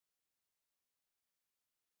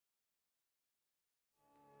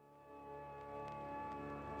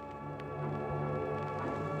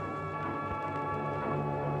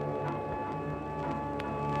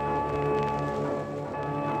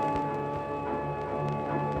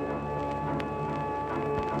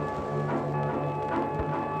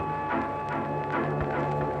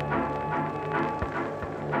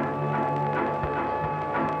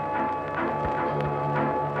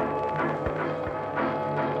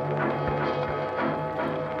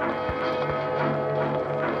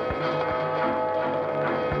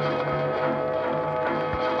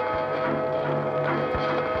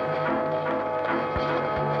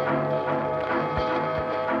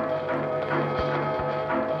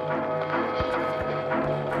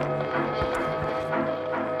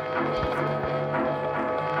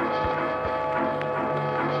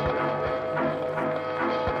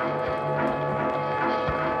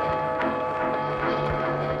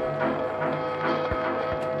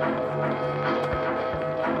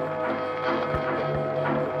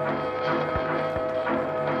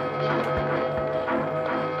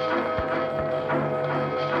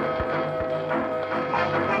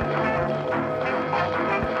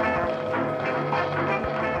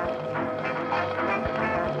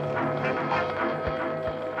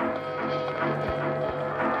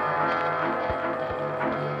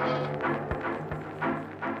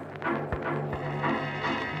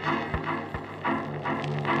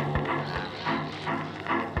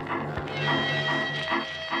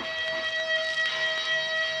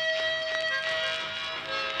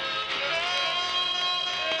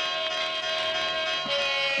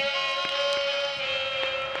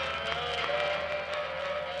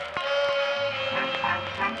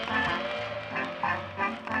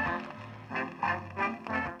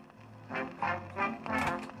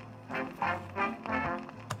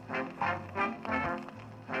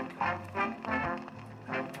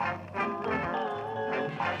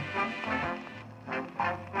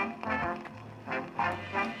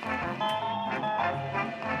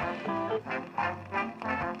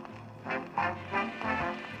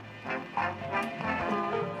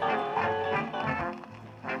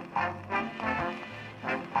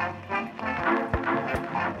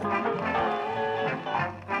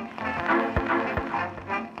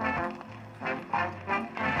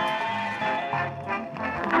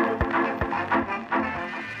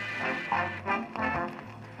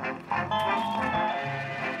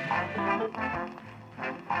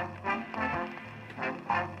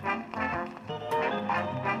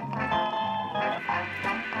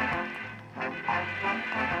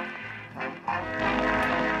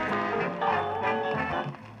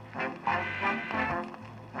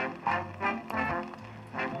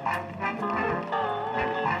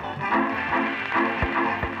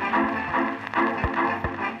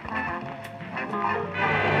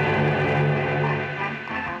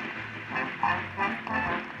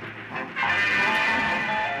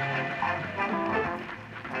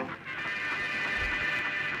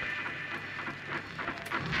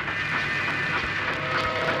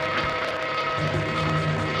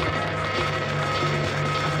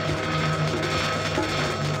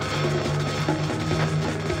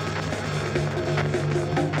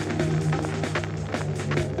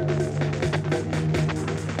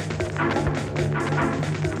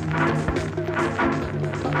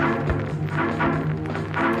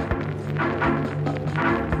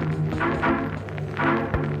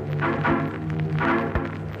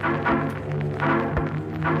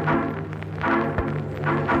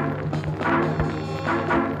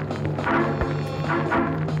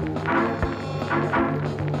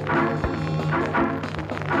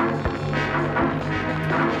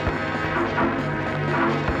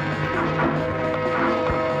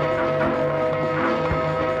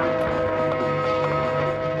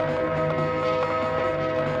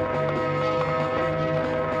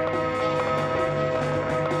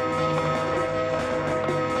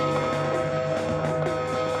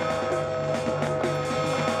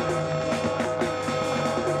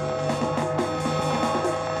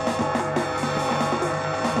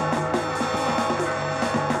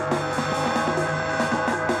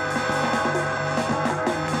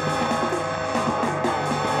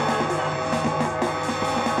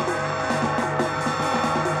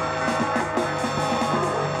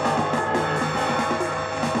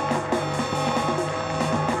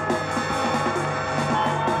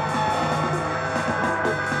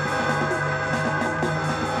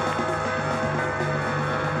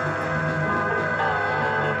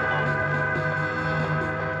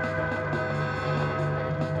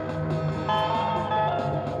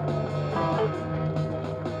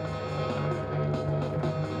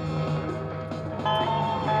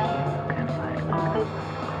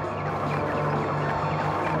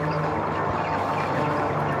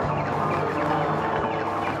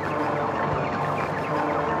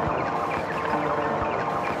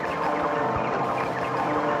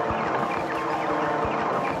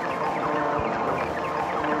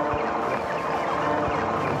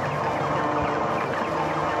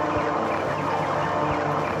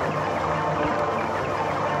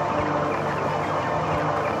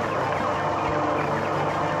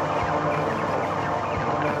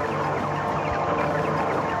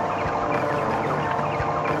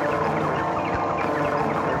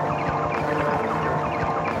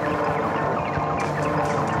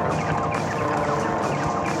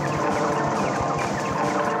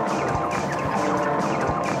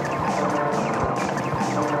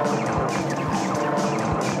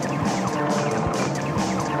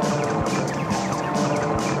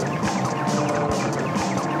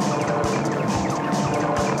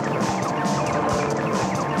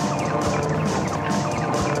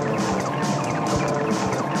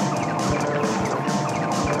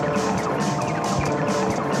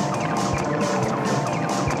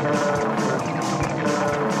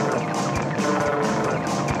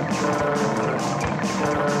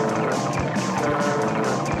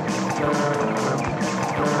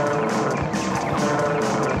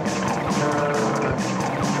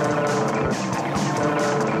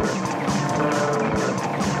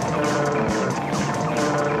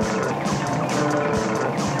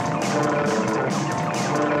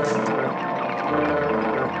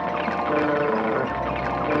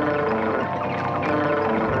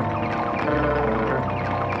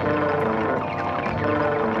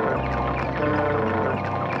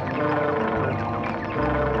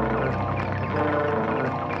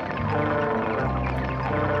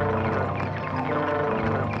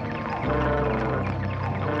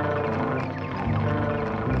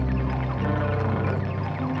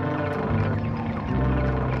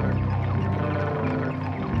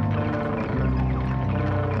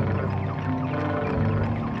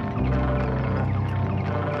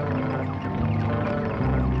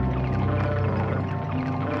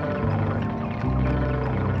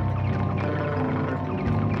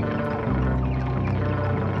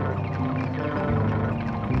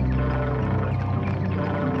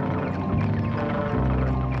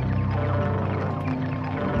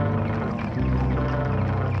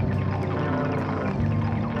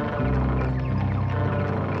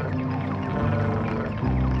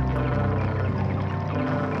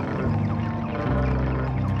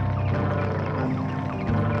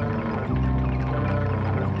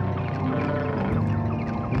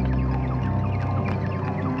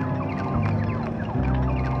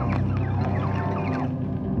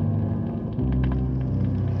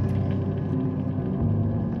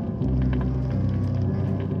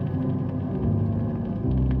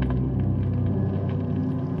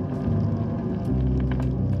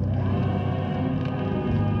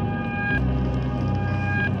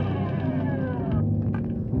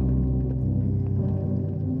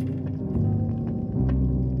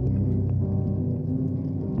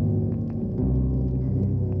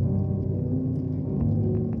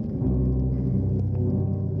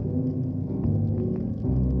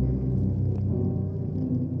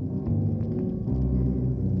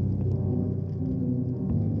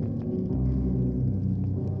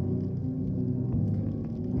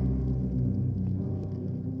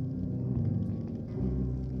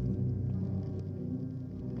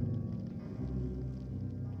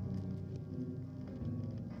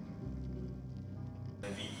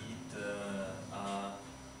vidět a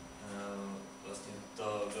vlastně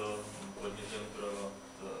to bylo podnětem pro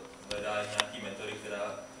hledání nějaké metody,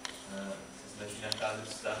 která se snaží nacházet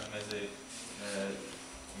vztah mezi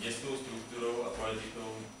městskou strukturou a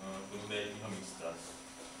politikou konkrétního místa.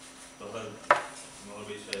 Tohle mohlo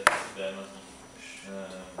být téma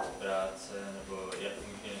práce, nebo jak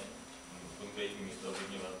může konkrétní místo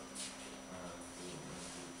ovlivňovat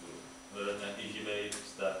hledat nějaký živý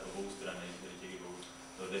vztah obou stran, těch dvou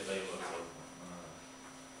detailů a co.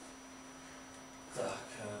 Tak,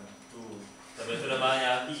 ta metoda má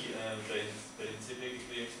nějaký principy,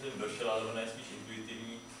 kterým jsem došel, ale ona je spíš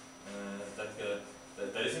intuitivní. Tak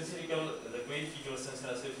tady jsem si říkal, takový fígl jsem se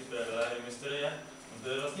na sebe připravil, já nevím, jestli to je, on to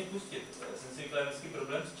je vlastně pustit. Já jsem si říkal, vždycky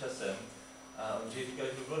problém s časem a on říkal,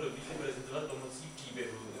 že by bylo dobré se prezentovat pomocí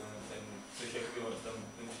příběhu, což jako tam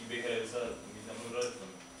ten příběh je docela významnou roli v tom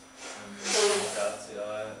práci,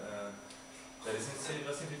 ale tady jsem si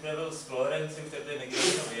vlastně připravil s Florencem, který je někde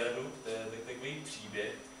na viadukt, to je takový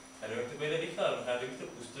příběh. A nevím, jak to bude vycházet, možná kdybych to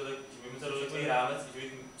pustil, tak by mi to dal takový rámec, že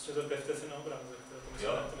bych... Třeba běžte si na obrázek,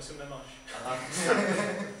 to myslím nemáš. Aha.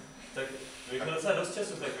 Tak bych měl docela dost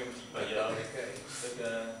času v takovém případě, ale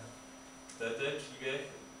tak to je příběh,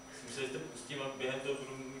 myslím, že to pustím a během toho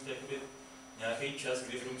budu mít jakoby nějaký čas,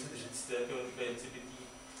 kdy budu muset říct jako takové incipití.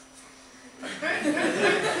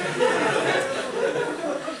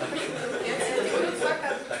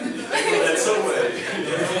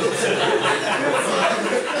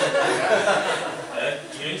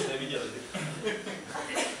 Nikdo nic neviděl.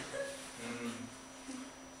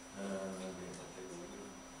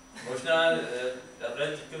 Možná, já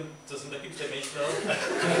právě teď, co jsem taky přemýšlel,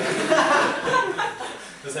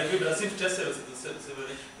 to se jako vracím v čase, to se bude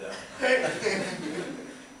čítá.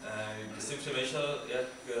 Když jsem přemýšlel, jak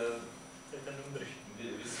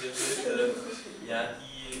vysvětlit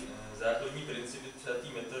nějaký základní principy třeba té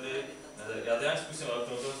metody. Já to nějak zkusím, ale k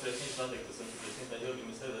tomu toho strašný zmatek, to jsem si přesně snažil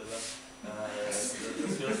vymyslet vedle.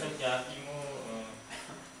 Dospěl jsem k nějakému,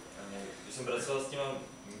 když jsem pracoval s těma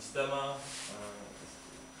místama,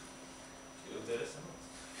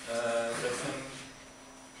 tak jsem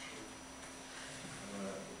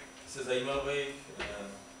se zajímal o jejich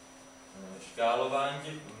škálování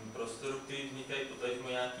těch prostorů, které vznikají, potažmo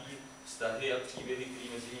nějaký vztahy a příběhy, které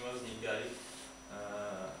mezi nimi vznikají.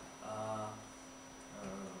 A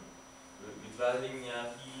vytváření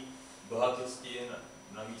nějaký bohatosti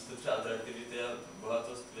na místo třeba atraktivity a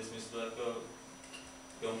bohatost ve smyslu jako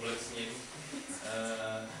komplexním.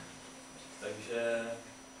 Takže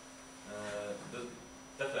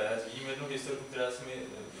takhle, já vidím jednu historku, která se mi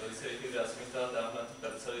velice rychle, která se mi stala tam na té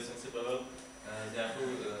parceli, jsem si bavil s nějakou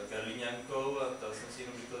Karlíňankou a ptal jsem si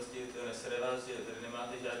jenom rychlosti, to nesere vás, že tady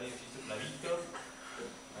nemáte žádný přístup na Vítkov.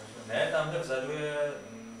 Ne, tamhle vzadu je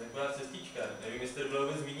taková cestička, nevím, jestli to bylo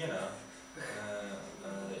vůbec zmíněná,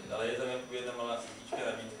 ale je tam jedna malá cestička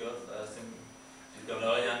na Vítkov a já jsem říkal, no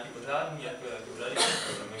ale nějaký pořádný, jako pořádný,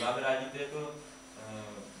 my máme rádi ty jako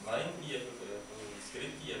malinký, jako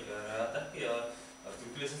skrytý, jako já taky, ale v tu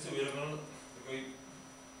chvíli jsem si uvědomil takový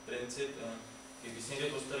princip, když si někde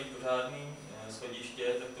postaví pořádný schodiště,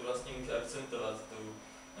 tak to vlastně může akcentovat tu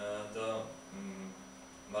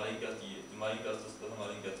malinkatost toho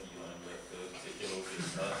malinkatýho, nebo jak to chcete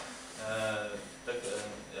loupit. Tak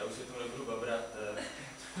já už se tomu nebudu babrat.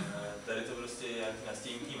 Tady to prostě je nějaký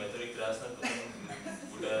nastínění metody, která snad potom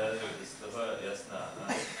bude z toho jasná.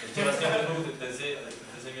 A ještě vlastně takovou tezi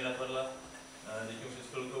mě napadla teď před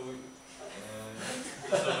chvilkou,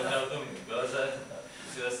 to se možná o tom vyleze,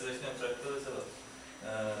 že zase začneme praktikovat.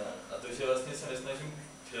 A to, že vlastně se nesnažím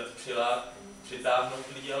přitáhnout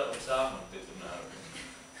lidi, ale obsáhnout v tom národu.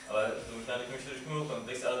 Ale to možná teď už trošku mluvil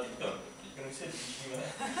kontext, ale teď už se píšíme.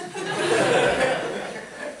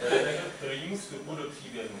 To je tak k prvnímu vstupu do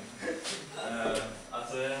příběhu. A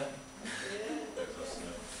to je...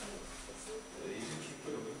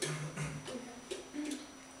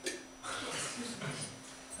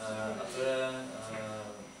 A to je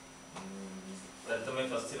to je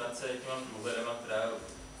fascinace těma průhledama, která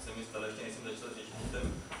se mi stala, ještě nejsem začal řešit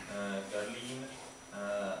ten Karlín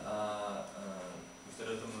už tady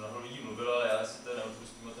o tom mnoho lidí mluvilo, ale já si to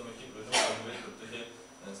neodpustím o tom ještě dlouho mluvit, protože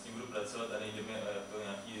s tím budu pracovat a nejde mi jako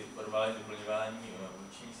nějaký formální doplňování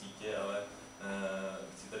vůční sítě, ale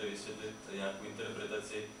chci tady vysvětlit nějakou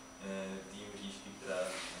interpretaci té mřížky, která je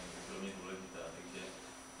pro mě důležitá. Takže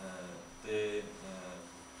ty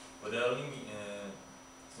podélný,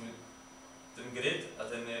 ten grid a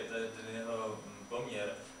ten jeho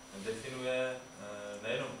poměr definuje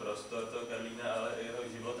nejenom prostor toho Karlína, ale i jeho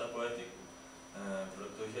život a poetiku.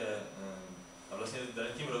 Protože, a vlastně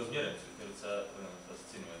tím rozměrem, což mě docela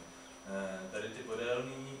fascinuje, Tady ty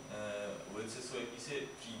podélné ulice jsou jakýsi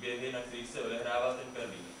příběhy, na kterých se odehrává ten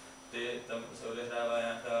Karlín. Tam se odehrává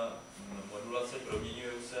nějaká modulace,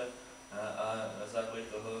 proměňují se a na základě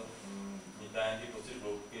toho vzniká nějaký pocit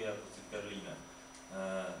hloubky a pocit Karlína.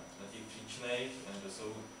 Na těch příčných, to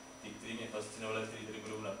jsou ty, které mě fascinovaly, které tady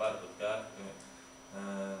budou na pár fotkách,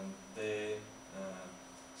 ty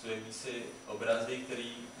jsou jakýsi obrazy,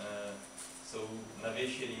 které jsou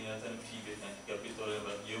navěšený na ten příběh, nějaký kapitoly nebo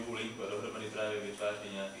dějovou linku a dohromady právě vytváří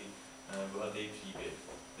nějaký bohatý příběh.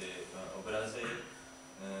 Ty obrazy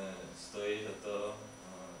stojí za to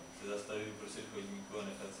se zastavit uprostřed chodníku a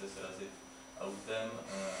nechat se srazit autem,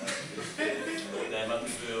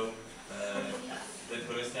 tematizujou, to je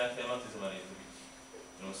prostě nějak tematizovaný,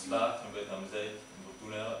 nebo svah, nebo je tam zeď, nebo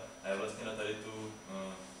tunel a je vlastně na tady tu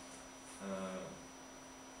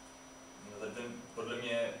ten podle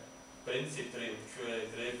mě princip, který určuje,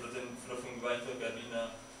 který je pro fungování toho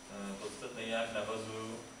Karlína podstatně nějak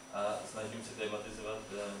navazuju a snažím se tematizovat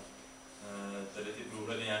tady ty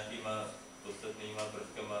průhledy nějakýma podstatnýma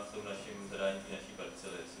prvkama v tom našem zadání naší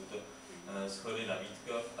parcely. Jsou to schody na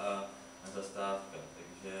Vítkov a zastávka,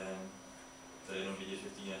 takže tady jenom vidět, že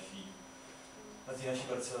v na té naší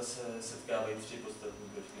parcele se setkávají 3 podstatní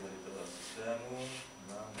prvky tady toho systému.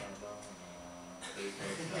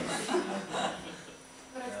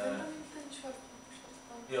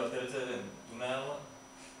 Jo, tady to je ten tunel,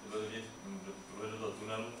 to bylo vidět do průhledu do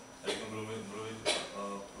tunelu, tady budu mluvit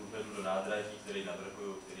o průhledu do nádraží, který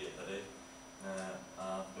navrhuju, který je tady,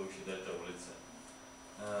 a to už je tady ta ulice.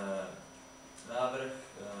 Návrh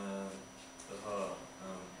toho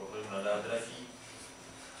pohledu na nádraží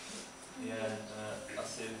je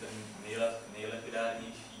asi ten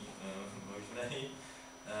nejlepidárnější možný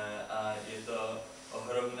a je to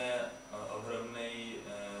ohromný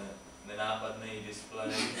nenápadný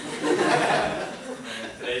displej,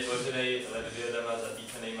 který je tvořený LED-diodama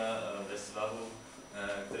zapíchanýma ve svahu,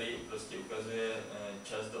 který prostě ukazuje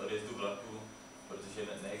čas do odjezdu vlaku, protože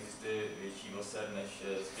neexistuje větší voser, než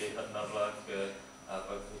spěchat na vlak a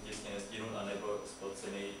pak těsně nestihnout, anebo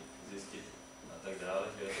spocený zjistit a tak dále.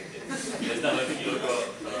 Je tam lepší logo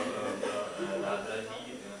pro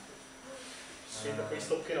nádraží. Jsou takový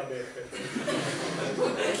stopky na běh.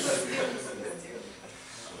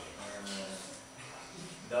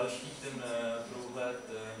 Další ten průhled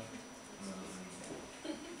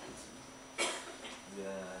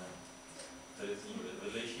je tady v té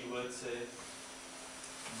vedlejší ulici.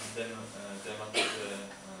 Ten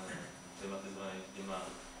tematizovaný těma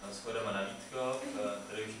schodama na Vítkov.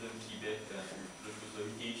 Tady už je ten příběh trošku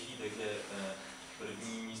složitější, takže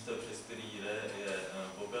první místo, přes který jde, je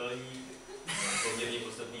popelník. Poměrně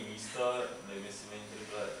podstatné místo, nevím, jestli mě tady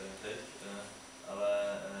byla teď, ale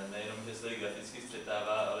nejenom, že se tady graficky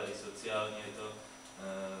střetává, ale i sociálně je to,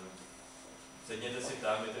 sedněte si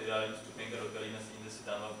tam, je to ideální stupenka do Karlína, sedněte si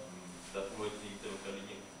tam a za půl hodiny víte o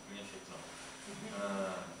Karlíně úplně všechno.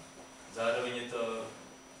 Zároveň je to,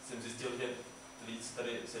 jsem zjistil, že lidi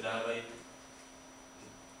tady se dávají,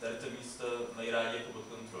 tady to místo mají rádi jako pod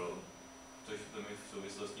kontrolou, což to mi v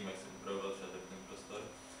souvislosti s tím, jak jsem upravoval třeba ten prostor.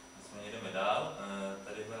 Nicméně jdeme dál,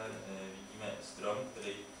 tadyhle vidíme strom,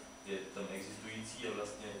 který je tam existující a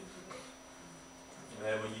vlastně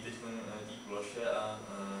vodí teď té ploše a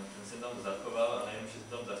ten jsem tam zachoval a nejenom, že jsem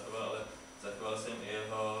tam zachoval, ale zachoval jsem i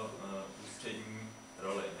jeho ústřední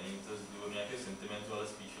roli. Není to z důvodu nějakého sentimentu, ale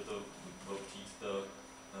spíš o to opřít to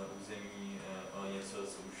území o něco,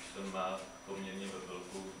 co už tam má poměrně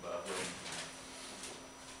velkou váhu.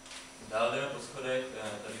 Dál jdeme po schodech,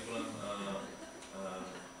 tady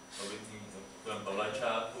kolem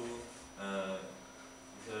Pavlačáku.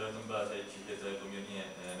 Už o tom byla řeč, že to je poměrně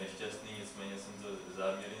nešťastný, nicméně jsem to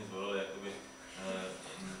záměrně zvolil, jakoby,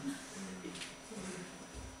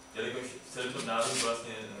 jelikož v celém tom návrhu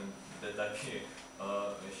vlastně jde taky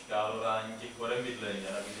o škálování těch forem bydlení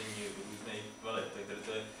a nabízení různých kvalit, tak tady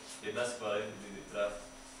to je jedna z kvalit, která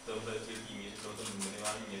v tomhle míře, v tomto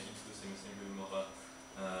minimálním měřítku si myslím, že by mohla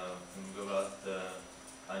fungovat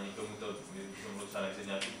a někomu to bychom třeba nechtět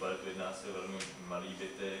nějakou kvalitu, jedná se o velmi malý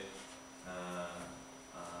byty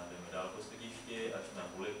a jdeme dál po schodišti až na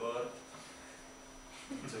Huliport,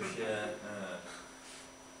 což je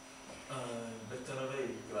betonový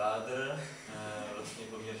kvádr, vlastně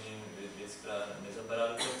poměrně věc, která nezapadá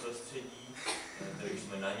do toho prostředí, tady už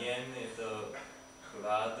jsme na něm, je to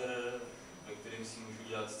kvádr, ve kterém si můžu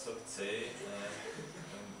dělat, co chci,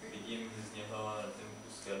 vidím z něho ten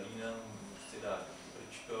kus Karlína, můžu si dát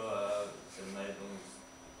brčko a jsem najednou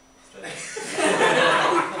střed.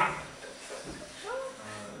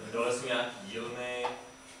 Dole jsou nějaký dílny,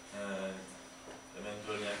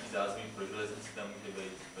 eventuálně nějaký zázemí pro železnici tam může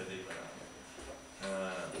být, tady vypadá.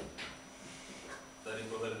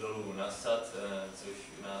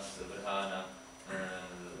 se vrhá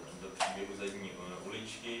do příběhu zadní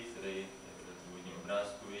uličky, který je v původním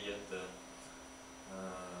obrázku vidět.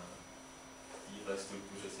 V téhle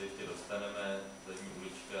struktuře se ještě dostaneme. Zadní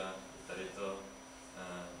ulička, tady to,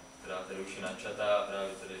 která tady už je načatá,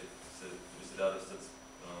 právě tady se dá dostat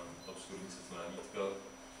obskurní cestu na Vítko,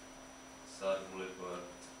 Sad, Boulevard,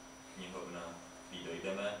 knihovna, k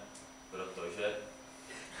dojdeme, protože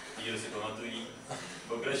kdo si pamatují,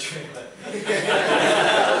 pokračujeme.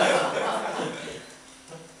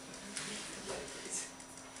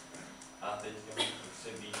 A teď se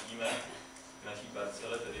blížíme k naší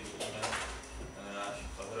parcele, tady vidíme náš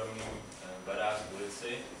ohromný barák v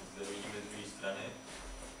ulici, zde vidíme z druhé strany.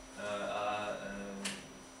 A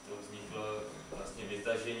to vzniklo vlastně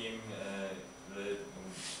vytažením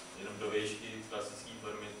jenom do výšky klasické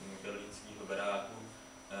formy berlínského baráku.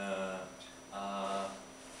 A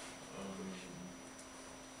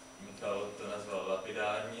Michal to nazval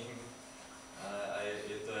lapidárním a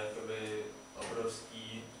je to jakoby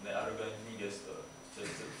obrovský nearrogantní gesto.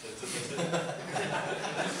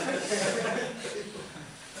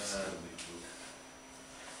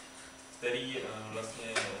 Který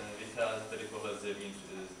vlastně vychází tady pohled zevnitř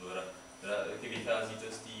z dvora. Taky vychází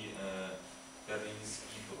to z té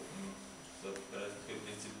karlínského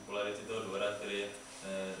principu polarity toho dvora, který je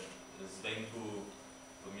zvenku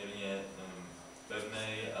poměrně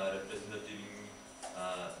pevný a reprezentativní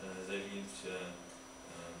a zevnitř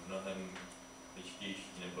mnohem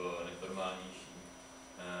ličtější nebo neformálnější.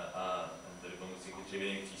 A tady pomocí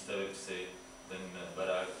dřevěných přístavek si ten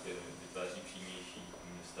barák vytváří přímější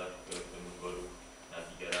vztah k tomu dvoru,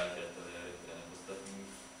 nějaký garáže, ateliéry a ostatní.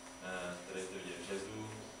 Tady to vidět v řezu.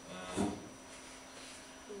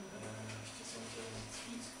 Ještě jsem chtěl nic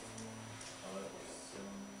víc k tomu, ale jsem...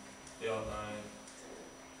 Jo,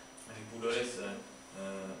 půdoryse.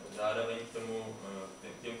 Zároveň k tomu,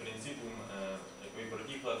 k těm principům jakoby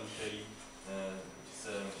protikladů, který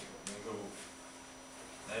se můžou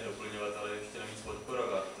ne doplňovat, ale ještě navíc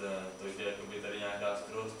podporovat. To, že jakoby tady nějaká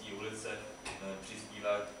strohost té ulice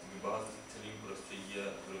přispívá k bohatství celému prostředí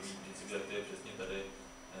a podobný princip, jak to je přesně tady.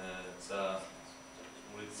 Ta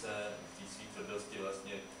ulice v té své tvrdosti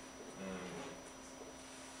vlastně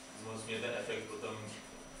zmocňuje ten efekt potom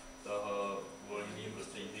toho uvolněného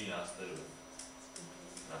prostředí, který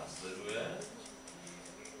následuje.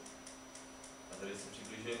 A tady se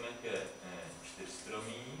přibližujeme ke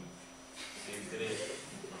čtyřstromí, který je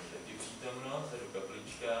taky přítomno, tady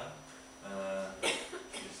kaplička,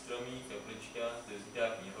 čtyřstromí, kaplička, tady vzniká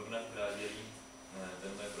knihovna, která dělí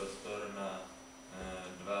tenhle prostor na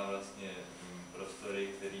dva vlastně prostory,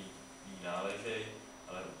 které jí náležejí,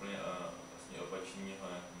 ale úplně vlastně opačního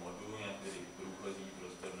modu, nějaký průchozí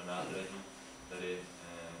prostor na nádraží, tady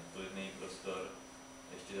klidný prostor,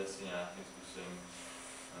 ještě zase nějakým způsobem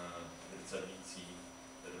zrcadlící,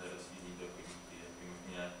 tady rozvíjí do chodníky, jak by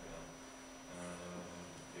možná nějak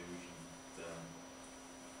využít.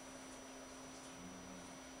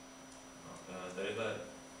 Tadyhle,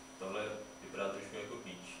 tohle vypadá trošku jako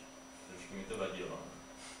píč, trošku mi to vadilo.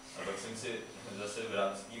 A pak jsem si zase v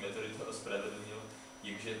rámci té metody toho ospravedlnil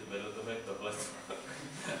tím, že vedle toho je tohle.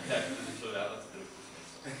 Jak to začalo dávat trošku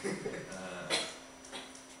smysl.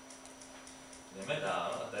 Jdeme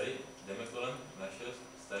dál a tady jdeme kolem našeho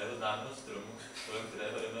starého známého stromu, kolem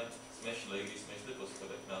kterého jsme šli, když jsme šli po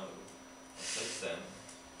schodech nahoru. A teď sem.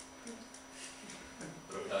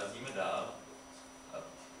 Procházíme dál. A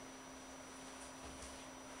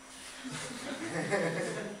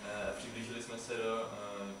přiblížili jsme se do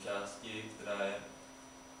části, která je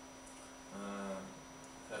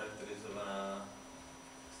charakterizovaná,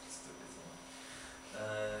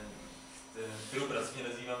 kterou pracovně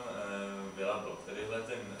nazývám Villa Block. Tadyhle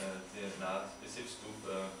ty nápisy vstup,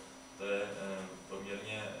 to je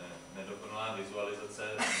poměrně nedokonalá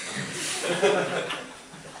vizualizace.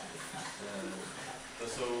 To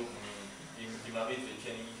jsou, tím má být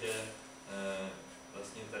řečený, že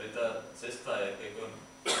vlastně tady ta cesta, jak jako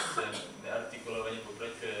se neartikulovaně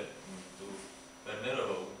pokračuje tu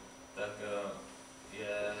Wernerovou, tak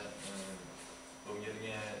je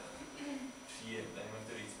poměrně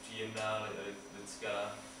příjemná,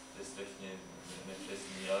 lidská, je strašně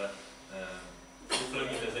nepřesný, ale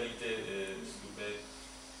úplně vezený ty vstupy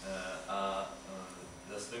a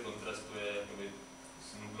zase to kontrastuje jakoby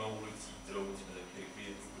s nudnou ulicí, kterou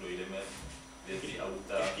dojdeme, věcí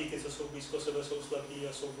auta. Ještě ty, co jsou blízko sebe, jsou slepí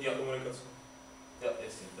a jsou v komunikaci. Jo,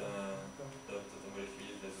 jasně, to budeš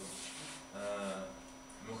vidět vezu.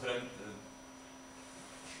 Mimochodem,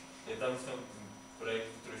 je tam v tom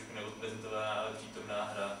projektu trošku neodprezentovaná, ale přítomná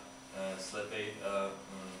hra slepej a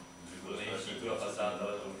plný šítu a fasát,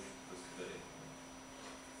 ale to už prostě tady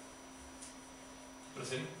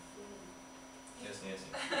Prosím? Jasně.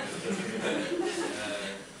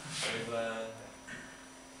 Takovéhle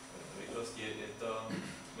rychlosti je to...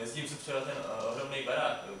 Mezi tím, co třeba ten ohromný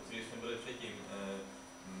barák, který jsme byli předtím,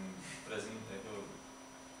 jako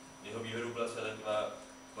jeho výhodou byla třeba taková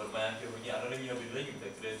forma nějakého hodně anonymního bydlení, tak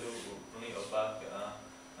který je to úplný opak a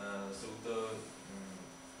jsou to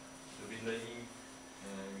bydlení,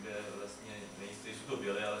 kde vlastně nejsou to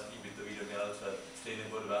byly, ale spíš bytový domy, ale třeba 3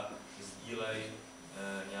 nebo 2 sdílejí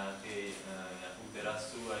nějakou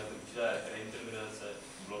terasu a je to určitá reinterpretace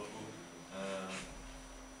bloku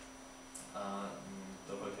a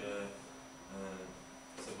toho, že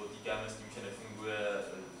se potýkáme s tím, že nefunguje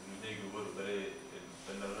z různých důvodů. Tady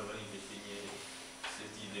ten navrhovaný řešení se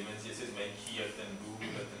v té dimenzi se zmenší, jak ten dům,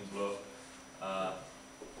 jak ten blok a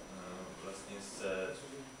vlastně se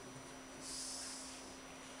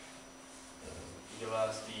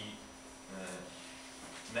udělá z té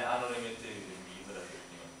neanonymity výhoda.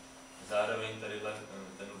 Zároveň tady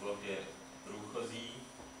ten blok je průchozí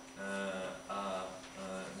a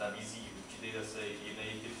nabízí určitý zase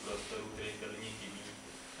jiný typ prostoru, který v Karlíně chybí.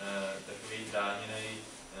 Takový chráněný.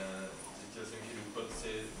 Zjistil jsem, že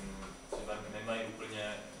důchodci třeba nemají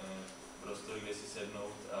úplně prostor, kde si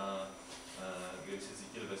sednout a kde by se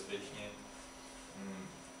cítili bezpečně.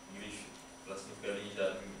 Když vlastně v Karlíně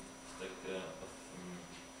žádný tak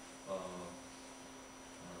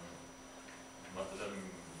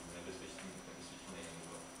materiální nebezpečný není,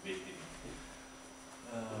 nebo objektivní.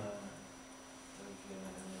 Takže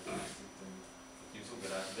tím jsou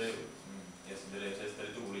garáže, jasně tady přes tady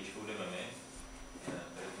tu uličkou jdeme my,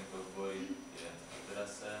 tady ten kovboj je na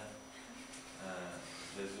terase,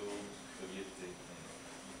 zlezu chodí ty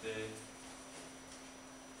díty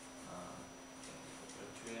a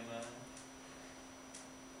pokračujeme.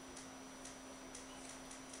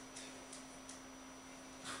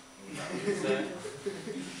 Na ulice.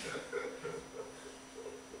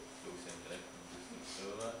 To už jsem tady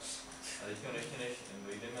konstruovat. A teď ještě než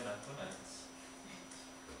dojdeme na konec,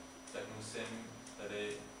 tak musím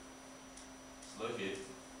tady složit.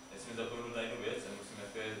 Já jsem zapomněl na jednu věc, musím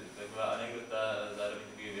taková anekdota, zároveň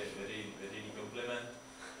takový veřejný kompliment.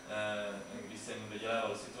 Když jsem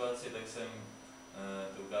dodělával situaci, tak jsem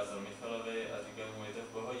to ukázal Michalovi a říkal mu, je to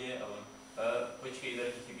v pohodě a on, počkej,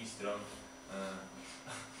 tady ti chybí strom.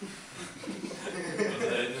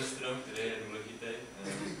 Tady ten strom, který je důležitý,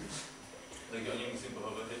 takže o něm musím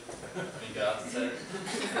pohovořit krátce.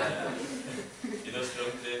 Je to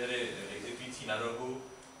strom, který je tady existující na rohu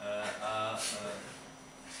a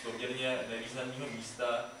z poměrně nevýznamného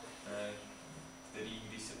místa, který,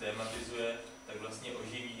 když se tématizuje, tak vlastně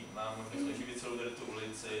oživí, má možnost oživit celou tady tu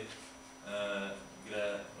ulici,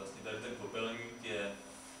 kde vlastně tady ten popelník je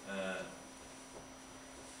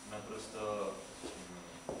naprosto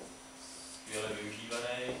skvěle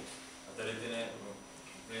využívaný a tady ty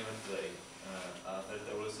mrtvej. A tady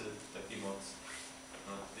ta ulice taky moc.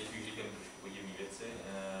 No, teď už říkám trošku podivné věci,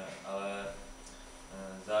 ale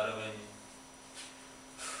zároveň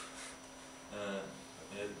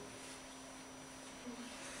je...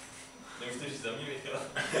 Nemůžu to říct za mě, Michal?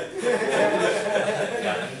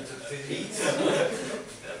 Já nevím, co chci říct.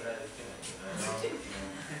 Dobré, ještě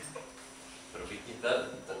Probítni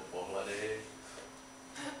to pohledy.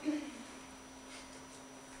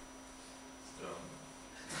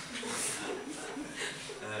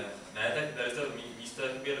 Ne, tak tady to místo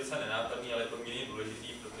je docela nenápadný, ale je poměrně důležitý,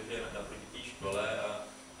 protože je naproti té škole a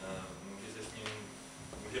může se s ním,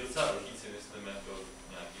 může docela ožít si myslím, jako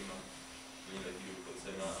nějakýma takový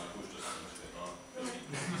důchodcema a už to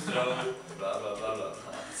strom, bla.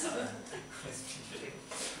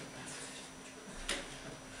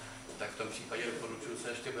 Tak v tom případě doporučuji se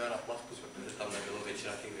ještě bude na plavku, protože tam nebylo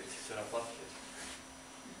většina těch věcí se na plavky.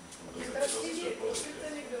 Prosvíte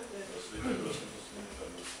někdo?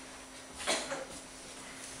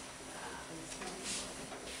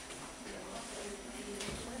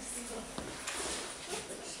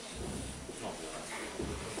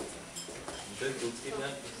 Ten klucký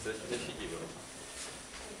nějak strašně šidí, jo?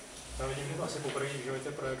 Já vidím asi poprvé v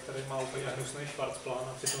životě projekt, který má úplně hnusný švarcplán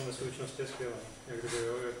a přitom ve skutečnosti je skvělý.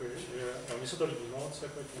 Mně se to líbí moc,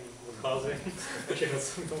 jako tím odcházím, všechno, co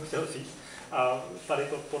jsem tomu chtěl říct. A tady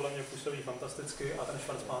to podle mě působí fantasticky a ten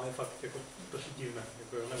švarcplán je fakt jako trošku divný.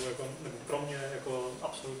 Nebo pro mě jako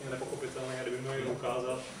absolutně nepochopitelný a kdyby mi jej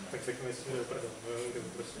ukázat, tak řeknu, jestli mi jde prdel.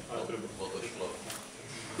 Prostě, ale to O to šlo.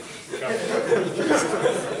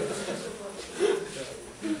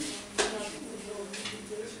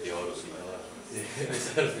 Jo, rozumím, ale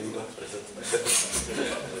se rozumím prezentace.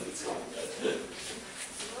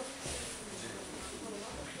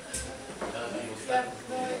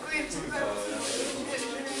 Jako Jinřich Traugott,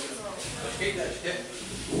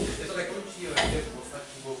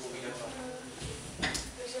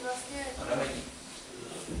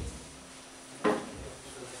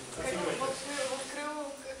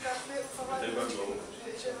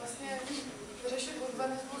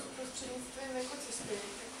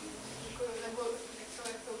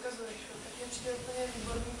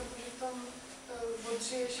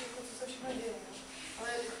 zakřiješ, jako co se všechno děje.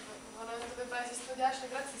 Ale ono to vypadá, že si to děláš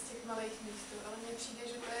legraci z těch malých míst, ale mně přijde,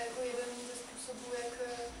 že to je jako jeden ze způsobů,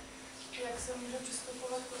 jak se může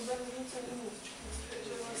přistupovat k urbanismu celému.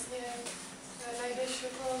 Že vlastně najdeš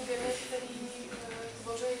jako geny, který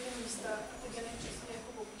tvoří ty místa a ty geny přesně jako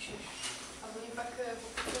popíšeš. A oni pak,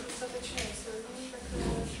 pokud jsou dostatečně silní, tak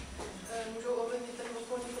můžou ovlivnit ten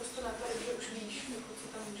okolní prostor na to, že už víš, jako, co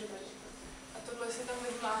tam může být. A tohle si tam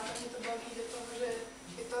vymlát a mě to baví do toho, že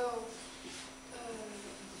je to,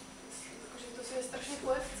 že to je strašně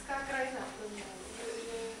poetická krajina pro mě.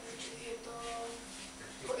 Že je to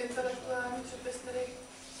jako intelektuální přepis, který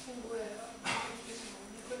funguje.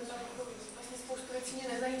 Vlastně spoustu věcí mě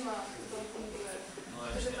nezajímá, jak to funguje.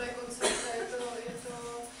 Protože to je koncept, je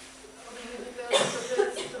to odměnitelné,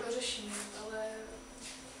 protože to vyřeší, ale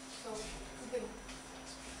to úplně.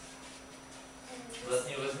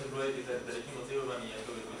 Vlastně bylo i tady tím motivovaný,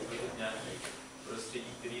 jako vytvořit nějaký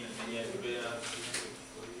prostředí, který není jakoby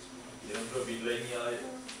jenom pro bydlení, ale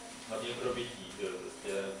hlavně pro bytí.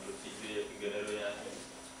 Prostě prostředí, jak generuje nějaké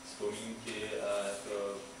vzpomínky a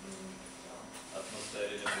jako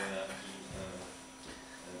atmosféry nebo nějaký...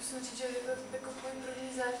 Musím říct, že je to jako můj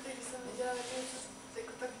první zážitek, když jsem viděla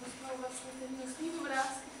jako tak musnou vlastně ty hnusný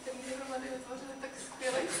obrázky, který dohromady vytvořili tak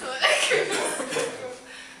skvělý člověk.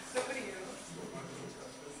 Dobrý, jo.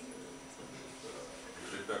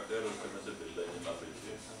 Řekl, jak to je rozdíl mezi bydlením a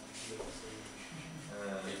bytí?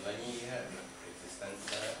 Bydlení je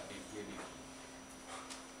existence a bytí je bytí.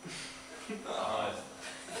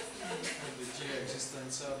 Bytí je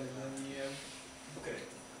existence a bydlení je ukryt.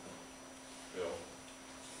 Jo.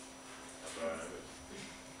 A právě nevím.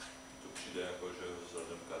 To přijde jako, že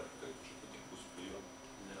vzhledem k architektuře to trochu splývá.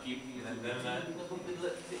 Nebo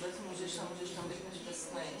bydlet můžeš tam být než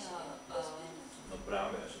vesnej. No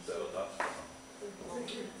právě, že to je otázka.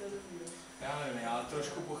 Já nevím, já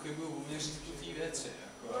trošku pochybuju o měřítku té věci.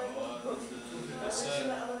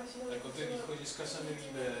 Jako ty východiska se mi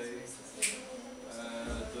líbí.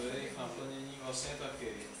 To je jejich naplnění vlastně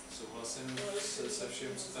taky. Souhlasím se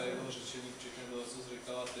vším, co tady bylo řečení, včetně toho, co jsi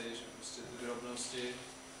říkala ty, že prostě ty drobnosti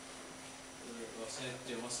vlastně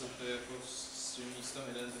těma se ty jako s tím místem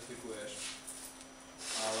identifikuješ.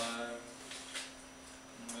 Ale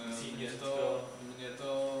mně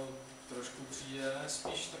to trošku přijde,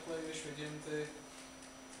 spíš takhle, když vidím ty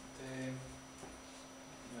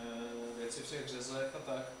věci v těch řezech a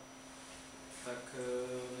tak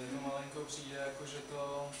mi to malinko přijde jako, že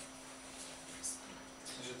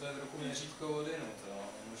to je trochu měřítko odinut,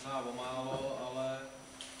 možná o málo, ale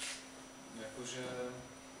jakože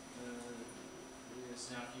je z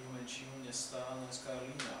nějakého menšího města z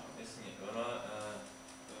Karlína. Jasně, ono...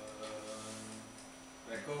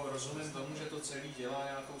 Jako rozumím tomu, že to celý dělá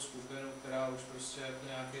nějakou skupinu, která už prostě jako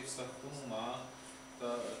nějaký vztah k tomu má.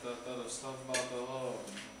 Ta dostavba toho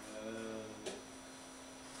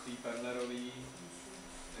tý Pernerový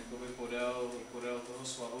jakoby podél toho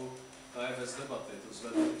svahu, ta je bez debaty, to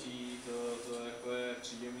zvednutí, to jako je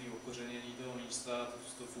příjemný okořenění toho místa,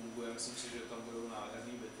 to funguje, myslím si, že tam budou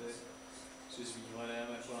nádherný byty s výhledem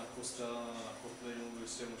jako na kostel, na kotlinu,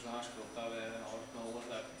 prostě možná až k Vltavě, na Letnou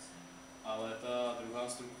a tak. Ale ta druhá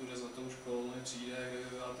struktura za tou školou mi přijde, jak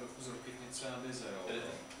by byla trochu z Rokytnice na Bize.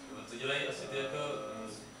 To dělají asi ty jako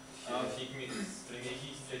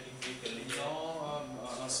strmější střední lidí. No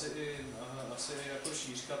a asi jako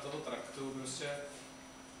šířka toho traktu, prostě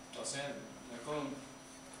vlastně jako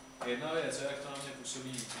jedna věc je, jak to na mě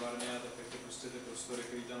působí tvarně, tak jako prostě ty prostory,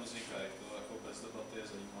 které tam vznikají, to jako bez debaty je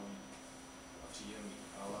zajímavý a příjemný,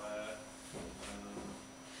 ale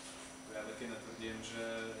já taky netvrdím,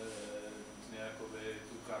 že jakoby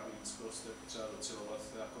tu karlínskost je potřeba docilovat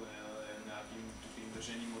jako nějakým tupým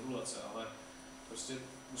držením modulace, ale prostě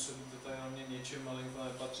působí to tady na mě něčím malinko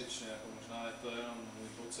nepatřičně, jako možná je to jenom můj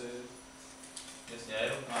pocit. Jasně,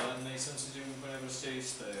 ale nejsem si tím úplně prostě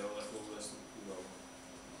jistý, jo, takovouhle strukturou.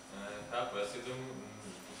 Chápu, já si k tomu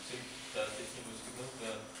musím částečně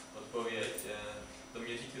poskytnout odpověď. To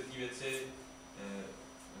měřítko té věci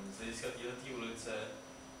z hlediska této ulice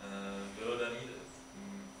bylo daný,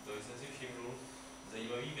 to jsem si všiml,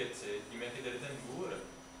 zajímavé věci, tím jak je tady ten dvůr,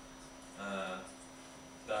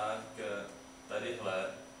 tak tadyhle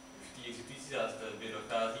v té existující zástavbě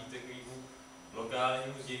dochází k takovému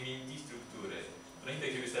lokálnímu zjemnění té struktury. To není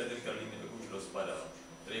tak, že by se ten Karlín už rozpadal.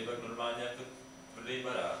 Tady je pak normálně jako tvrdý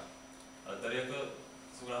barák. Ale tady jako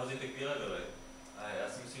jsou nahozeny takové levely. A já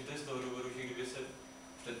si myslím, že to je z toho důvodu, že kdyby se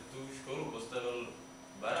před tu školu postavil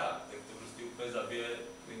barák, tak to prostě úplně zabije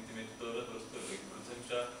intimitu tohoto prostoru. Takže proto jsem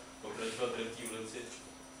třeba pokračoval tady v té ulici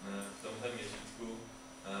v tomhle měřítku.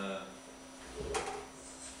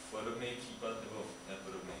 Podobný případ, nebo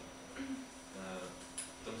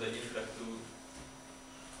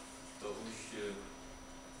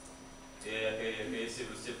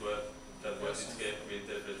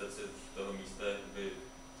koncepce toho místa, by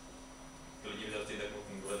lidi by to tak mohl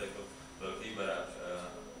fungovat jako velký barák.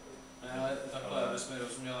 Ne, ale takhle, abys mi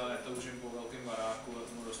rozuměla, jak to užím po velkém baráku a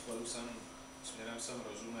tomu rozpadu směrem jsem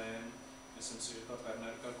rozumím. Myslím si, že ta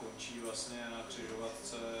Pernerka končí vlastně na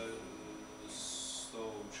křižovatce s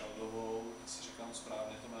tou Šaldovou, si říkám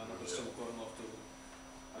správně to jméno, prostě u Kornoftu.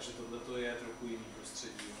 A že tohle je trochu jiný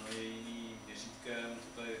prostředí, ono je jiný měřítkem,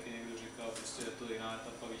 to tady jak někdo říkal, prostě je to jiná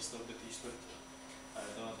etapa výstavby té čtvrtě. A je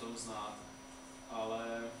to na tom znát.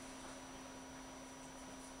 Ale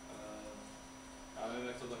já nevím,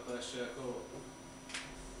 jak to takhle ještě jako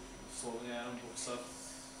slovně jenom popsat.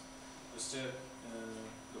 Prostě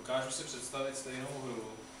dokážu si představit stejnou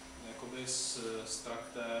hru, jakoby s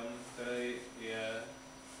traktem, který je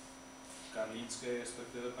karlínský,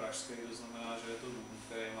 respektive pražský, to znamená, že je to dům,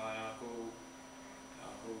 který má nějakou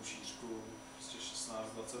šířku prostě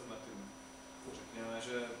 16-20 metrů. Řekněme,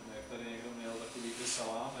 že jak tady někdo měl takový ty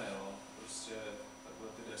salámy, jo, prostě takhle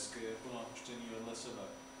ty desky jako napuštěný vedle sebe,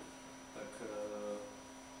 tak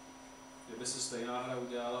kdyby se stejná hra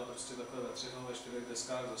udělala prostě takhle ve 3 nebo ve 4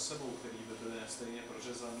 deskách za sebou, který by byly stejně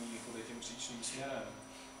prořezaný jako tím příčným směrem,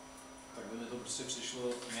 tak by mi to prostě přišlo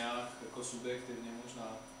nějak jako subjektivně možná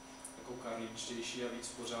jako karlínštější a víc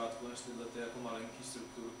v pořádku než tyhle ty jako malinký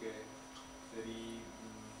strukturky, který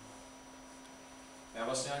já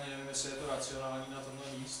vlastně ani nevím, jestli je to racionální na tomhle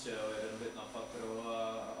místě, jo, jeden byt na patro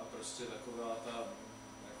a prostě taková ta,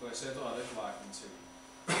 jako jestli je to adekvátní celý,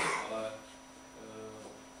 ale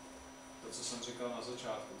to, co jsem říkal na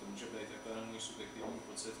začátku, to může být jako můj subjektivní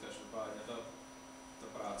pocit, každopádně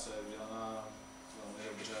ta práce je udělaná velmi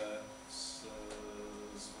dobře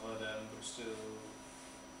s vhledem prostě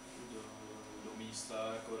do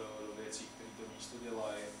místa, jako do věcí, které to místo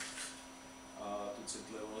dělají a tu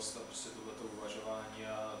citlivost a prostě tohleto uvažování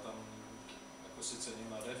a tam jako si cením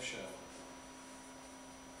nade vše.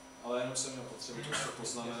 Ale jenom jsem měl potřebu to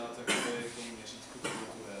poznamenat jakoby k tomu měřítku tu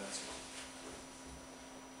věc.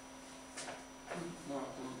 No,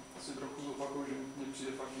 asi trochu zopakuju, že mně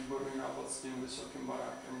přijde fakt výborný nápad s tím vysokým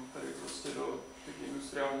barákem, který prostě do těch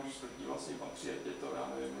industriálních čtvrtí vlastně patří, ať je to, já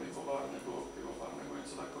nevím, lihovar nebo pivovar nebo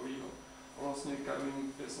něco takového. A vlastně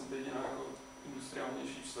Karlín je snad jediná jako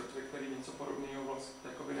industriálnější čtvrt, ve který něco podobného vlastně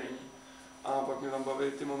jakoby není. A pak mě tam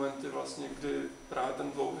baví ty momenty vlastně, kdy právě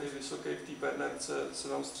ten dlouhý, vysoký v té Pernerce se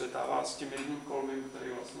tam střetává s tím jedním kolmím,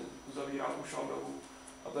 který vlastně uzavírá tu Šaldovu.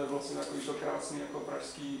 A to je vlastně takový to krásný jako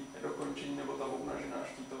pražský dokončení, nebo ta obnažená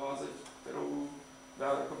štítová zeď, kterou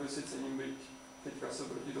já jakoby si cením, byť teďka se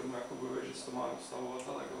proti tomu jako bojuje, že se to má dostavovat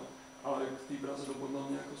a takhle. Ale k té Praze to podle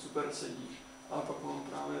mě jako super sedí. A pak mám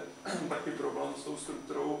právě taky problém s tou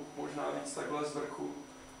strukturou, možná víc takhle z vrchu,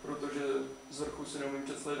 protože z vrchu si neumím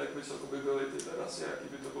představit, jak vysoko by byly ty terasy, jaký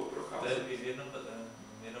by to bylo procházet. To je jenom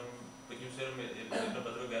pojďme si jenom jedno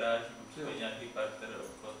patro garáž, případně nějaký parter,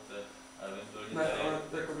 obchod, a eventuálně ne, ale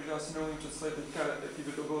jakoby, že já si neumím představit teďka, jaký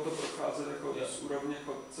by to bylo to procházet jako z úrovně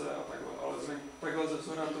chodce a takhle, ale takhle ze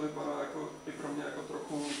zhora to vypadá jako, i pro mě jako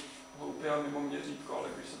trochu hloupě a mimo měřítko, ale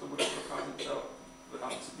když se to bude procházet třeba v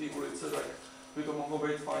rámci té ulice, tak by to mohlo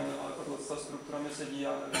být fajn, ale ta struktura mi sedí,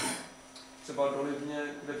 já nevím, třeba do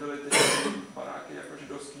Livně, kde byly ty baráky jako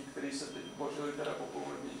židovský, které se teď bořily teda po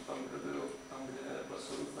povodní, tam, kde je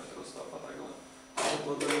Blesodův metrostav a takhle. A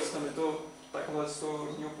tohle mi to takhle z toho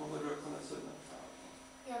horního pohledu jako nesedne.